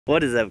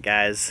What is up,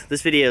 guys?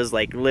 This video is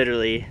like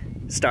literally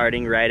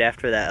starting right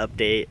after that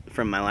update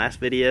from my last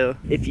video.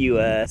 If you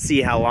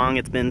see how long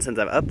it's been since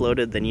I've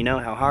uploaded, then you know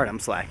how hard I'm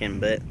slacking.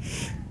 But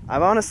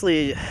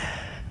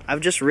I've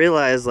just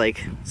realized,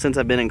 like, since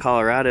I've been in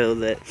Colorado,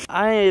 that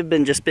I've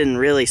just been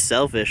really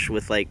selfish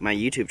with like my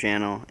YouTube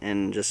channel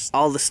and just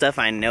all the stuff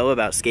I know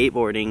about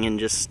skateboarding and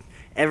just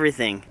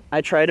everything.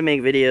 I try to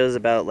make videos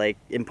about like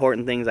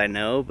important things I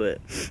know, but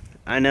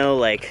I know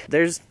like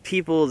there's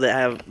people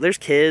that there's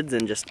kids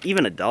and just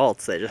even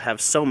adults that just have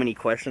so many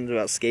questions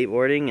about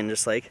skateboarding, and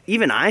just like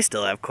even I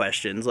still have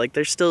questions. Like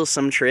there's still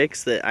some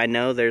tricks that I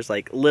know, there's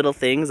like little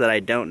things that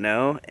I don't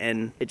know,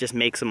 and it just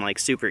makes them like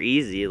super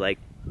easy. Like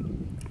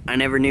I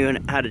never knew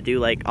how to do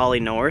like ollie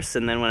norths,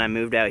 and then when I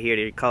moved out here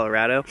to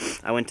Colorado,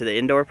 I went to the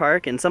indoor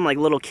park and some like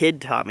little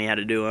kid taught me how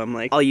to do them.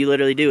 Like all you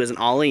literally do is an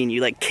ollie and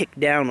you like kick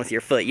down with your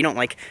foot. You don't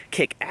like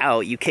kick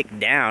out, you kick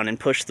down and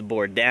push the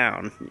board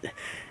down.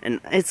 And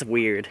it's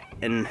weird.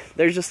 And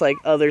there's just like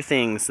other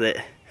things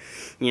that,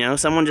 you know,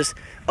 someone just,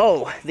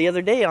 oh, the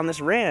other day on this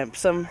ramp,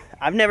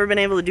 I've never been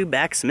able to do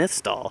back Smith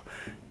stall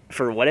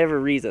for whatever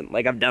reason.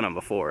 Like I've done them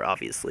before,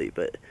 obviously,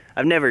 but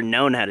I've never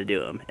known how to do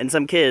them. And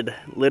some kid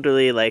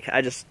literally, like,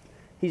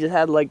 he just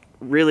had like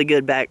really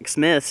good back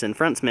Smiths and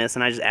front Smiths,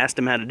 and I just asked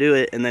him how to do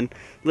it, and then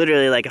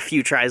literally like a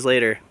few tries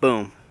later,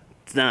 boom,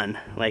 it's done.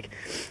 Like,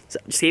 so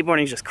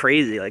skateboarding is just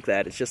crazy like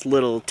that. It's just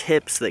little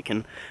tips that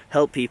can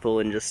help people,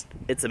 and just,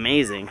 it's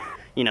amazing.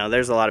 You know,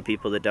 there's a lot of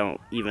people that don't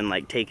even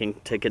like take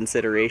into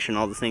consideration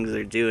all the things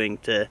they're doing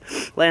to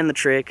land the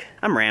trick.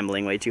 I'm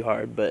rambling way too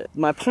hard, but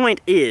my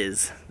point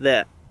is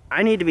that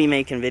I need to be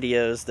making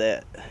videos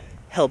that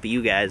help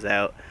you guys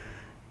out,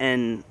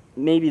 and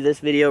maybe this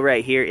video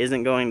right here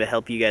isn't going to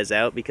help you guys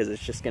out because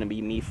it's just going to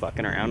be me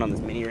fucking around on this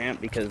mini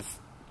ramp because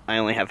I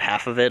only have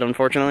half of it,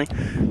 unfortunately.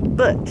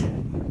 But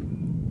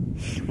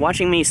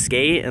watching me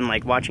skate and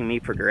like watching me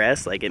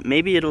progress, like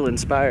maybe it'll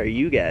inspire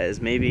you guys.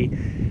 Maybe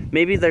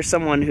there's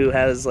someone who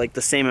has like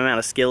the same amount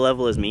of skill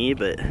level as me,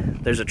 but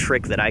there's a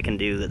trick that I can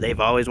do that they've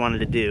always wanted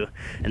to do,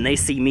 and they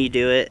see me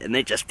do it and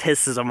it just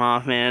pisses them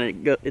off,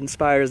 man. It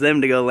inspires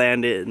them to go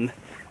land it, and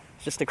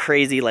it's just a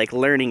crazy like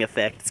learning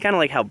effect. It's kind of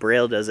like how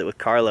Braille does it with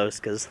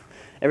Carlos, because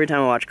every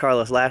time I watch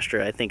Carlos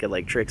Lastra, I think of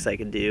like tricks I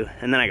could do,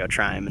 and then I go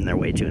try them and they're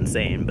way too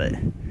insane. But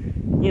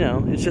you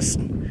know, it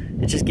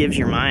just gives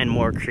your mind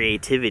more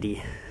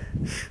creativity.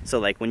 So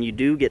like when you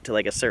do get to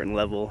like a certain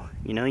level,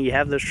 you know, you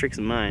have those tricks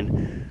in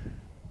mind.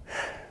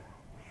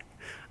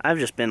 I've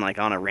just been like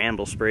on a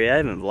ramble spree. I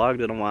haven't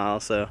vlogged in a while,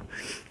 so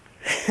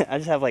I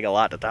just have like a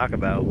lot to talk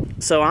about.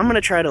 So I'm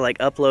gonna try to like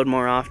upload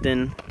more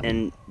often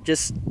and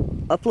just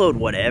upload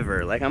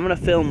whatever. Like I'm gonna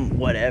film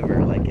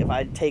whatever. Like if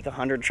I take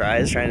 100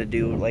 tries trying to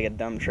do like a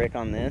dumb trick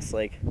on this,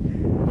 like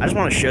I just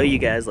want to show you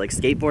guys like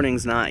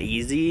skateboarding's not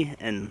easy,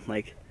 and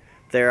like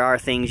there are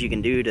things you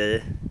can do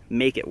to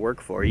make it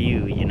work for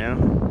you, you know.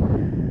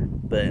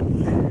 But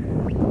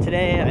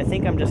today I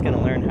think I'm just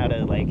gonna learn how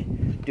to like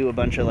do a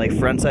bunch of like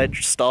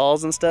frontside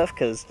stalls and stuff,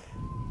 because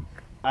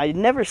I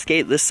never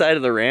skate this side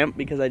of the ramp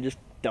because I just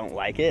don't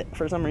like it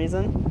for some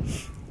reason.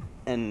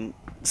 And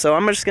so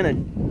I'm just gonna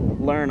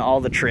learn all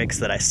the tricks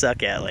that I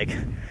suck at. Like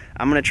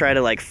I'm gonna try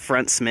to like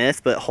front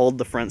Smith, but hold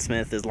the front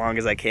Smith as long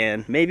as I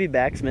can. Maybe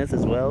back Smith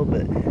as well,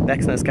 but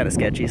back Smith's kind of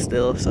sketchy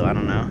still, so I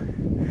don't know.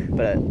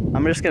 But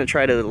I'm just gonna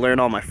try to learn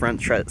all my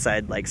front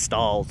side like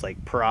stalls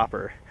like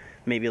proper.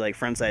 Maybe like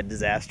frontside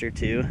disaster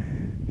too.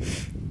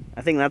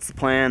 I think that's the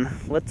plan.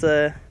 Let's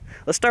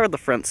start with the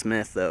front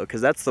Smith though,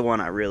 because that's the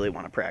one I really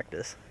want to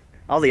practice.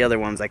 All the other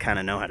ones I kind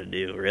of know how to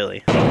do,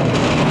 really.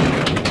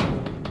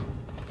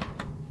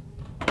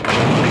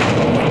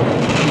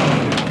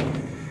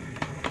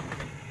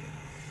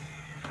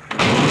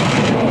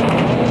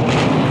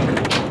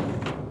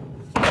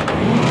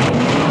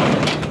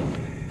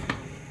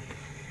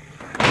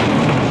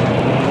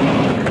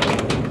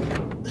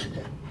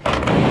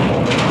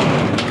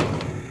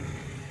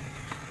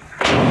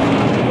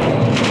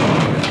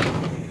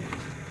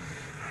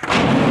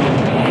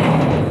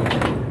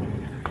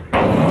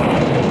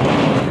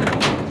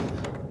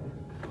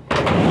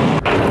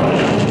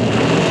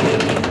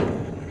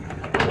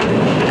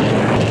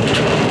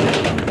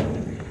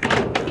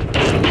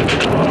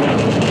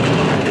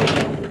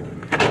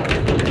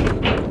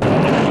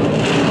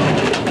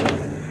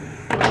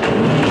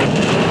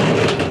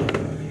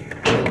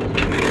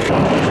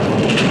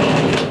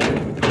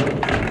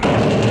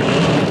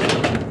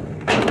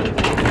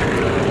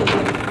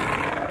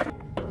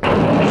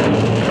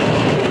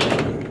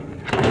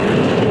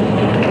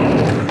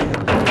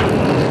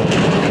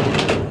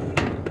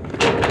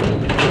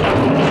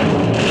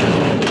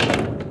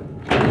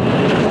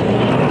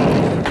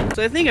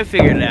 So I think I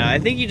figured it out. I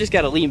think you just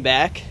gotta lean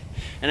back,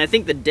 and I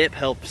think the dip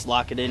helps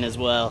lock it in as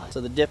well. So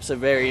the dip's a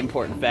very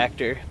important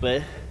factor,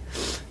 but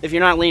if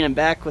you're not leaning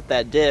back with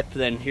that dip,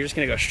 then you're just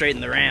gonna go straight in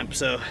the ramp.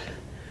 So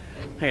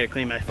I gotta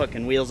clean my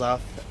fucking wheels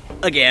off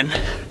again.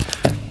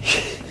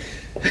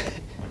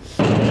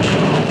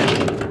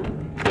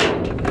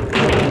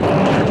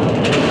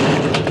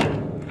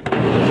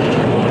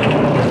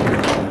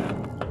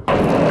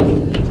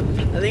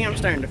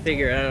 starting to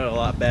figure it out a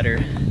lot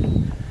better.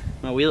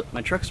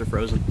 My trucks are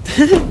frozen.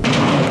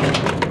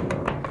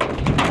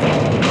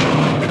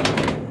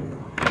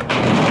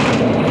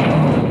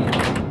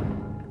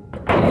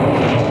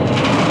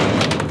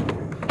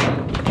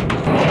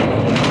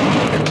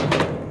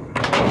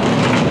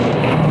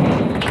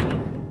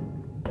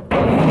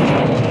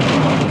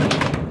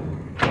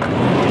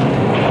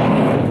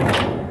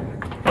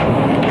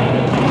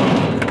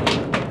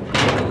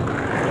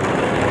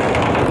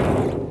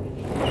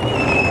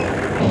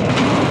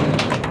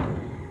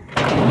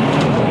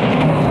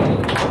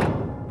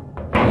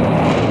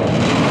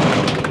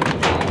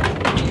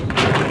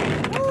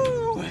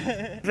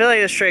 I feel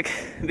like this trick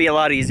would be a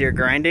lot easier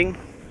grinding,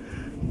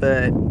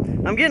 but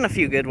I'm getting a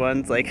few good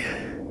ones, like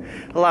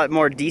a lot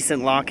more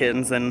decent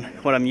lock-ins than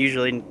what I'm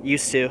usually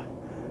used to.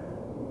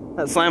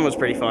 That slam was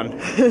pretty fun.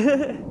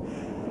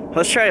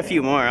 Let's try a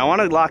few more. I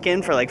want to lock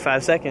in for like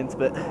 5 seconds,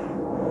 but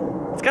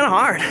it's kind of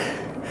hard,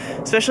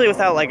 especially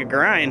without like a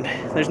grind.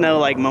 There's no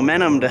like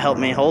momentum to help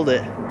me hold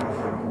it.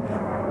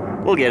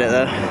 We'll get it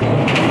though.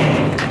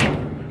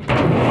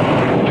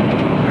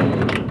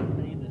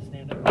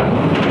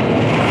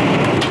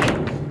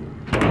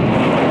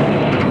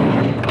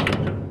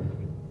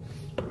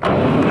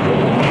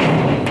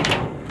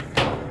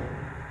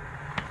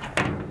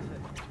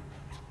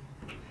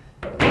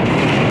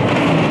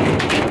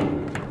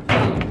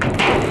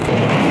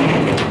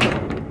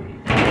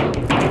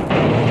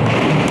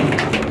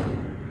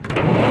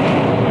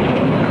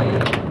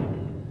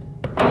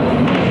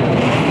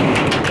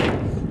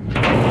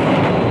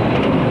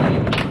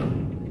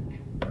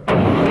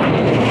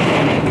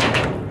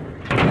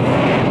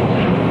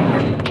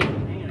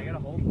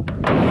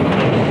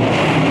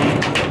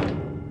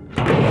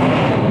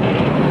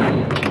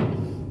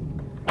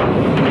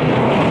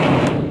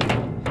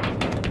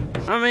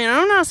 I mean,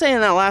 I'm not saying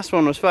that last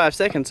one was 5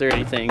 seconds or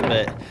anything,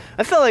 but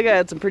I felt like I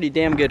had some pretty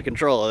damn good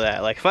control of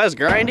that. Like, if I was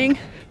grinding,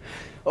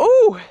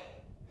 oh,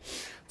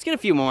 let's get a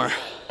few more.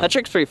 That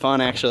trick's pretty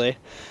fun, actually,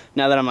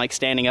 now that I'm, like,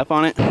 standing up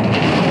on it.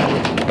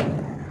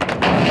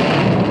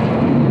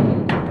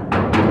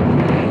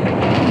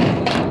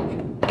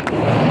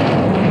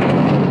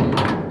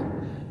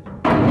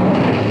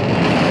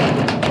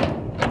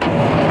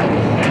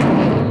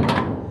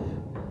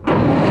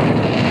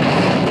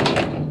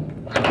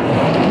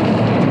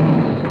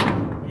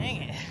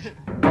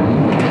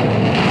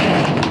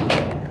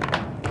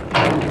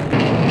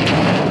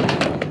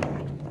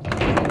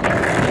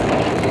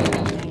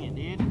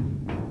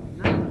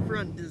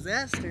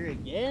 Disaster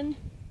again.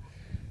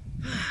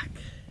 Fuck.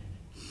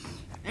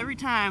 Every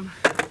time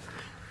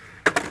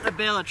I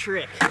bail a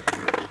trick,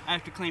 I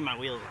have to clean my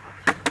wheels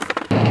off.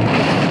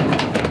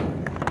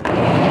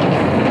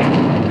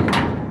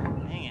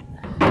 Dang it.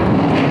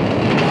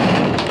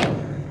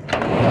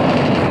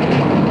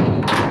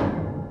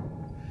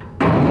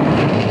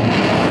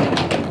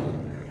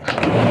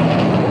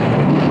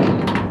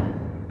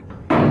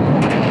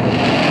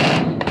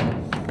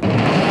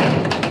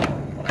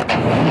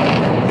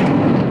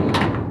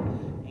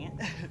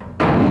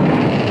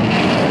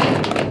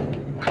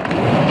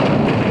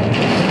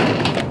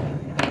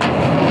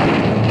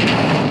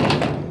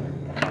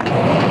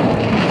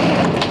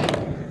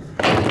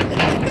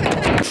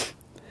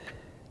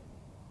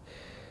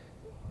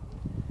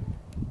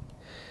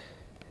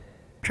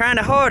 Trying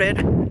to hold it,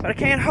 but I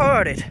can't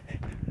hold it.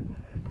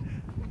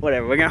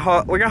 Whatever, we're gonna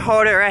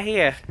hold it right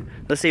here.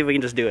 Let's see if we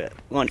can just do it.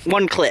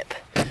 One clip.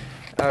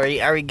 Are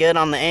we good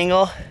on the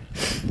angle?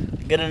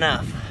 Good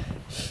enough.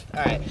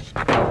 All right.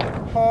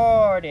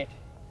 Hold it.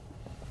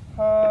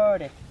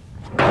 Hold it.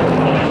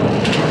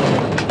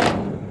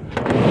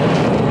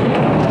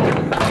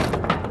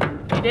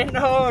 You didn't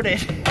hold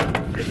it.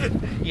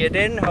 You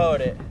didn't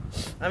hold it.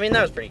 I mean,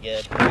 that was pretty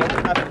good.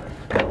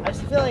 I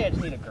just feel like I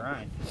just need a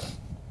grind.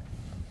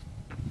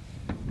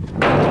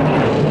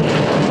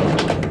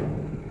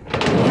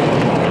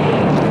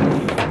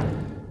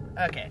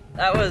 Okay,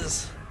 that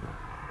was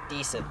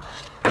decent.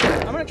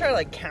 I'm gonna try to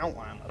like count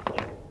while I'm up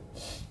there.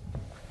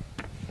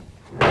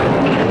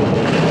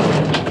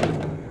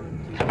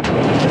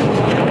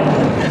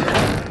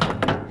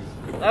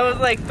 That was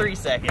like 3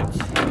 seconds,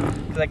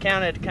 because I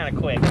counted kind of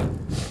quick,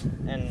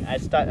 and I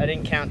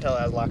didn't count until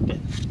I was locked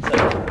in. So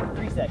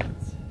 3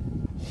 seconds.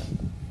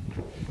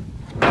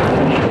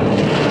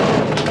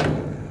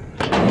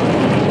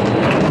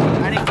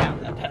 I didn't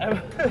count that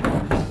time.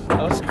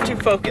 I was too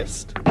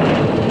focused.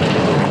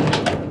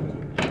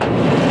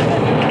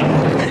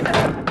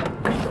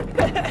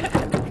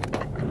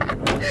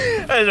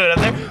 I just went up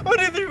there. 1,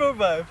 2, 3, 4,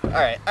 5.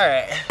 Alright.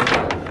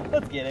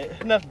 Let's get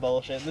it. Enough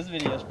bullshit. This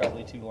video is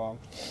probably too long.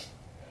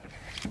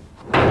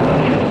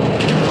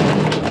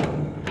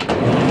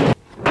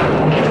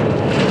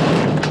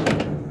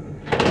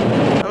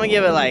 I'm gonna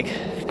give it like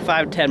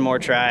 5-10 more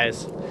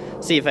tries.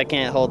 See if I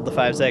can't hold the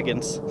 5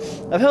 seconds.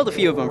 I've held a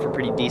few of them for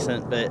pretty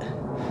decent, but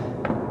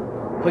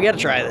we gotta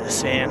try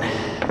this, man.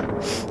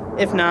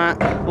 If not,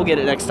 we'll get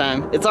it next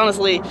time. It's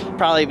honestly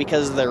probably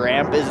because the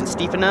ramp isn't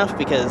steep enough,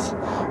 because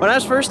when I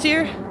was first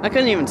here, I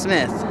couldn't even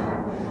smith.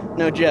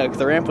 No joke,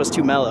 the ramp was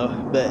too mellow,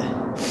 but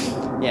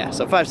yeah,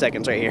 so 5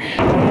 seconds right here.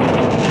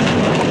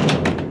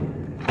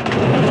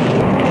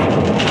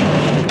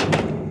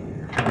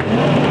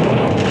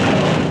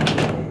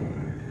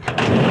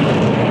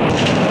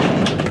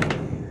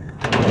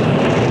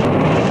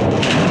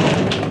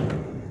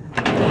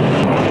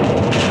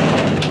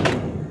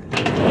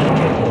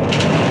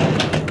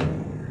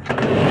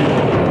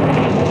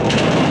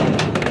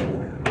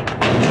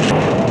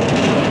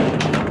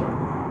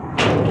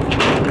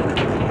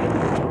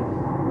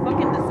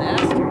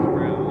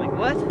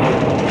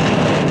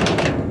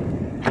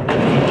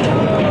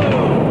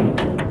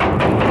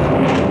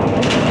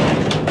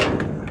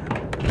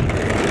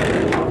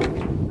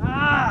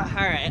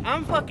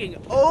 I'm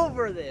fucking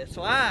over this,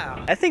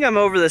 wow. I think I'm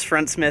over this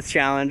front Smith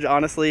challenge,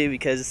 honestly,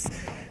 because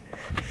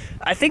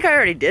I think I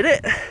already did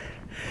it,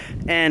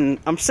 and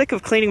I'm sick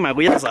of cleaning my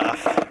wheels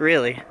off,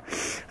 really.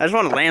 I just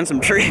want to land some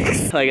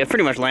tricks. Like, I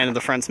pretty much landed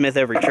the front Smith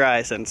every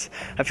try since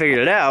I figured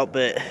it out,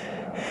 but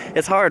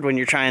it's hard when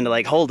you're trying to,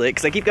 like, hold it,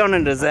 because I keep going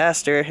into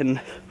disaster, and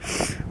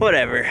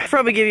whatever. I'll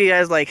probably give you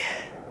guys, like,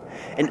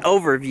 an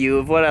overview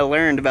of what I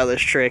learned about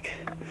this trick.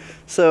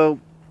 So,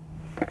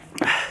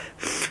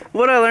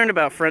 what I learned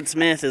about front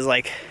Smith is,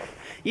 like,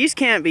 you just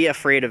can't be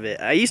afraid of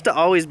it. I used to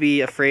always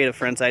be afraid of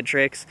frontside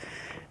tricks,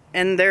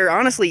 and they're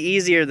honestly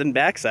easier than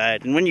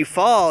backside. And when you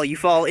fall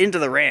into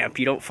the ramp.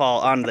 You don't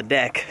fall onto the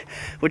deck,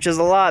 which is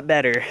a lot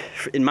better,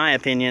 in my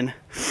opinion.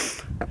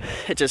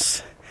 It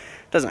just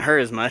doesn't hurt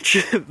as much.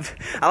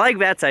 I like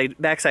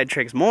backside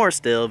tricks more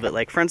still, but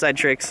like frontside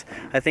tricks,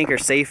 I think are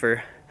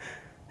safer.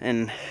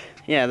 And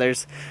yeah,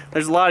 it's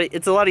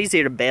a lot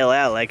easier to bail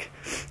out. Like,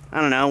 I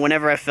don't know,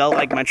 whenever I felt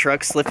like my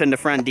truck slip into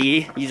front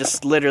D, you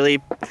just literally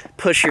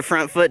push your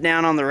front foot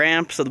down on the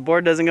ramp so the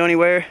board doesn't go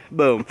anywhere,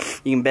 boom,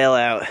 you can bail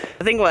out.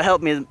 I think what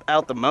helped me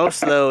out the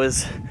most though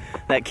is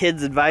that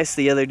kid's advice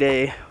the other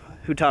day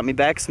who taught me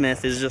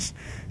backsmith is just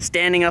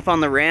standing up on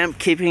the ramp,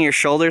 keeping your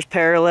shoulders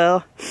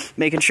parallel,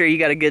 making sure you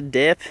got a good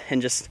dip,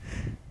 and just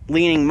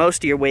leaning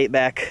most of your weight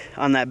back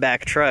on that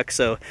back truck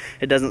so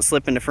it doesn't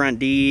slip into front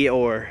D,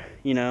 or,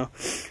 you know,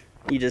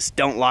 you just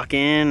don't lock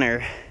in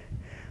or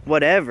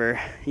whatever.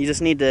 You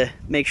just need to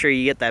make sure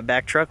you get that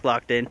back truck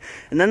locked in.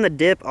 And then the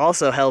dip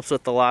also helps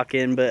with the lock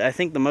in, but I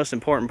think the most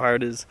important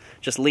part is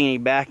just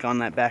leaning back on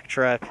that back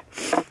truck.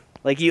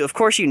 Like, of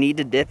course you need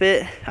to dip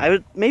it.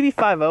 Maybe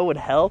 5.0 would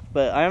help,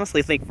 but I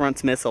honestly think front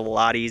Smith's a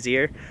lot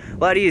easier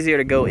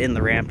to go in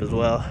the ramp as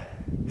well.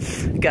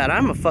 God,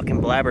 I'm a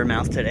fucking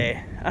blabbermouth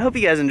today. I hope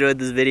you guys enjoyed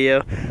this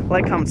video.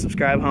 Like, comment,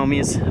 subscribe,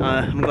 homies.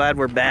 I'm glad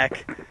we're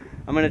back.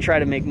 I'm gonna try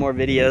to make more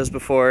videos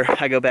before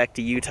I go back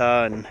to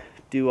Utah and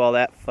do all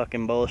that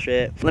fucking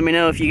bullshit. Let me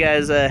know if you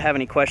guys have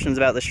any questions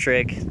about this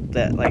trick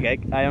that, like,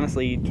 I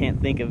honestly can't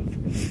think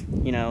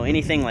of, you know,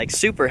 anything like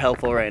super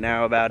helpful right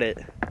now about it.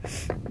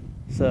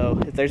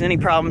 So if there's any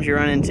problems you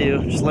run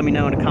into, just let me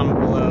know in a comment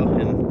below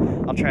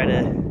and I'll try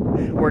to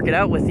work it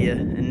out with you,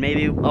 and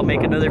maybe I'll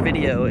make another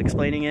video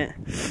explaining it,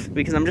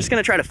 because I'm just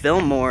gonna try to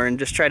film more and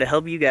just try to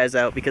help you guys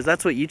out, because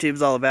that's what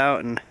YouTube's all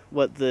about, and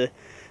what the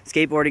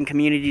skateboarding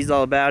community is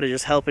all about, is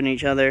just helping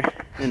each other.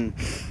 And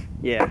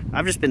yeah,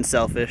 I've just been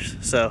selfish.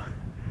 So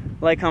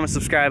like, comment,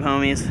 subscribe,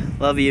 homies.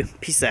 Love you.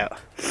 Peace out.